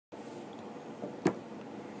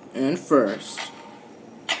And first,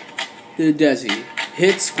 the Desi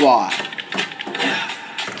Hit Squad.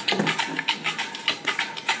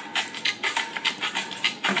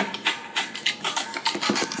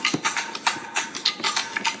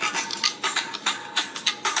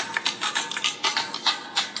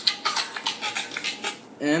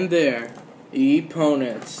 And their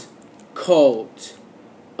opponents, Colt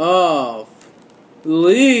of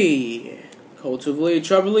Lee. Colt of Lee,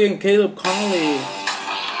 Trevor Lee, and Caleb Conley.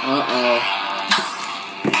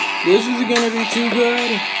 This is gonna be too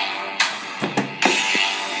good.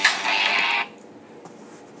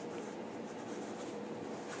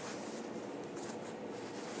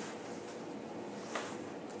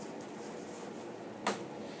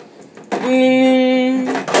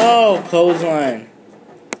 Oh, clothesline.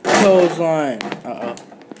 Clothesline.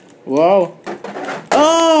 Whoa.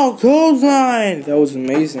 Oh, clothesline. That was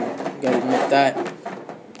amazing. Gotta admit that.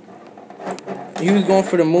 He was going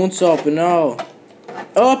for the moonsault, but no.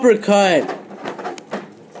 Uppercut.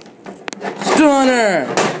 Stunner.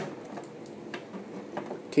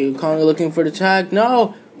 Caleb Conley looking for the tag.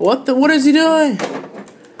 No. What is he doing?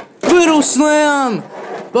 Little slam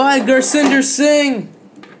by Gursinder Singh.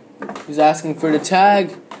 He's asking for the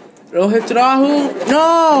tag. Rohit Rahul.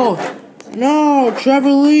 No,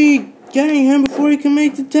 Trevor Lee getting him before he can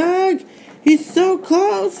make the tag. He's so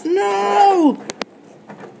close. No.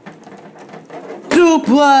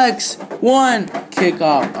 Suplex. One. Kick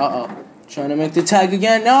off. Trying to make the tag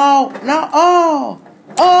again. No. Oh.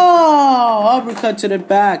 Uppercut to the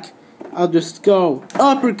back. I'll just go.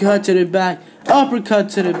 Uppercut to the back. Uppercut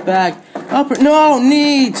to the back. No.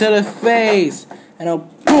 Knee to the face. And a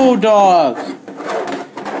bulldog.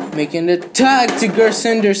 Making the tag to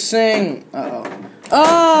Gursinder Singh.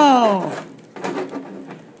 Oh!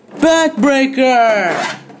 Backbreaker!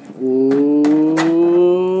 Ooh,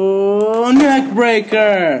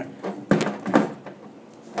 neckbreaker!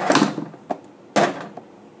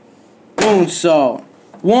 Moonsault.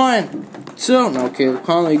 1, 2. No, Caleb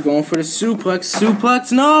Conley going for the suplex.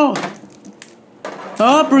 Suplex, no!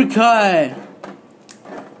 Uppercut!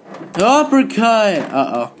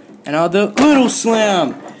 Uppercut! And I'll do little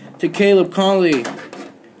slam to Caleb Conley.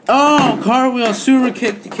 Oh, cartwheel super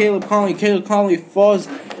kick to Caleb Conley. Caleb Conley falls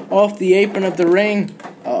off the apron of the ring.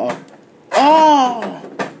 Oh,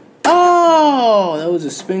 that was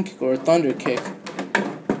a spin kick or a thunder kick.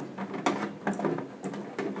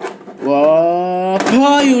 Whoa,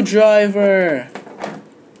 pile driver.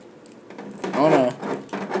 Oh no,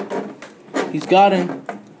 he's got him.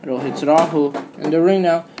 It'll hit Rahul in the ring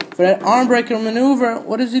now for that arm breaker maneuver.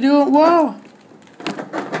 What is he doing? Whoa.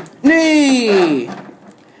 Knee!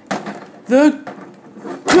 The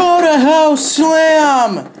go to hell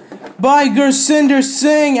slam by Gursinder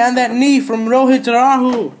Singh and that knee from Rohit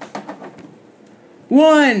Rahul.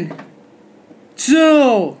 1,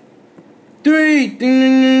 2, 3. Ding,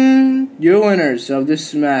 ding, ding. Your winners of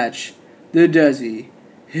this match, the Desi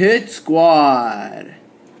Hit Squad.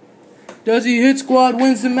 Desi Hit Squad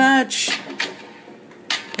wins the match.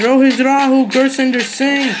 Rohit Rahul, Gursinder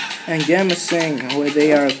Singh, and Gamma Singh, where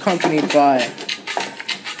they are accompanied by.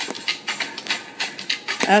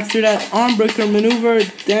 After that arm breaker maneuver,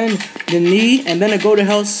 then the knee, and then a go to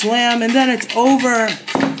hell slam, and then it's over.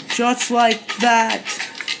 Just like that.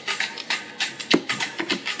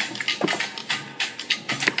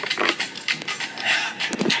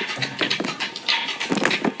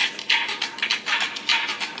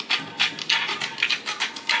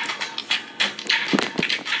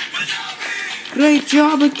 Great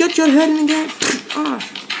job, but get your head in again.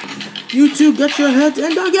 You two, get your heads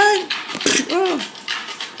in again.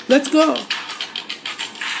 Let's go.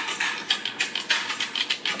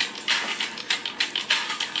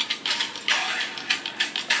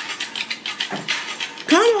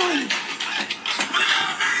 Come on.